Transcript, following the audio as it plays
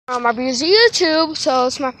My views of YouTube, so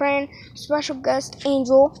it's my friend, special guest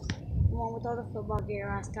Angel. The one with all the football gear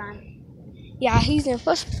last time. Yeah, he's in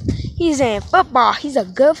football. He's a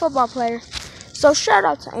good football player. So shout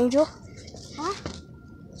out to Angel. Huh?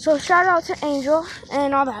 So shout out to Angel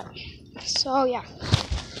and all that. So yeah.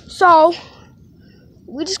 So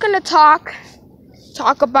we're just gonna talk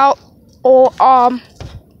about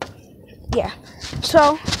yeah.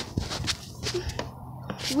 So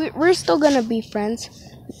we're still gonna be friends.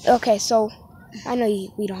 Okay, so I know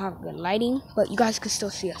we don't have good lighting, but you guys can still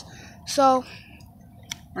see us. So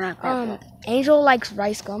Angel likes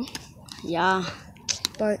rice gum. Yeah.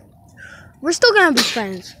 But we're still gonna be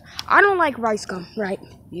friends. I don't like rice gum, right?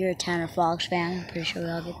 You're a Tanner Fox fan. I'm pretty sure we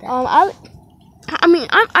all get that.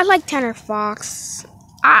 I like Tanner Fox.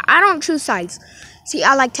 I don't choose sides. See,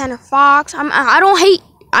 I like Tanner Fox. I don't hate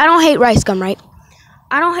rice gum, right?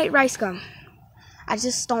 I don't hate rice gum. I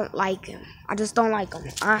just don't like him.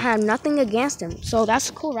 I have nothing against him. So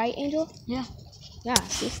that's cool, right, Angel? Yeah. Yeah,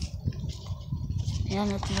 see? Yeah,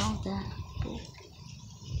 nothing wrong with that. Cool.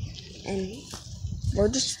 And we're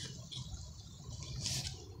just...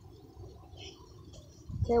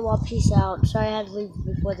 Okay, well, peace out. Sorry I had to leave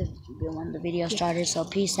before when the video started, so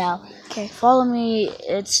peace out. Okay. Follow me.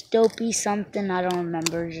 It's Dopey something. I don't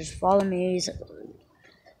remember. Just follow me.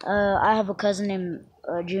 I have a cousin named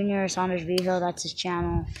Junior Saunders Vigil. That's his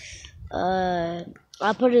channel.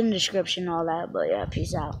 I'll put it in the description and all that. But yeah,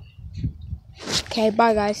 peace out. Okay,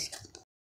 bye, guys.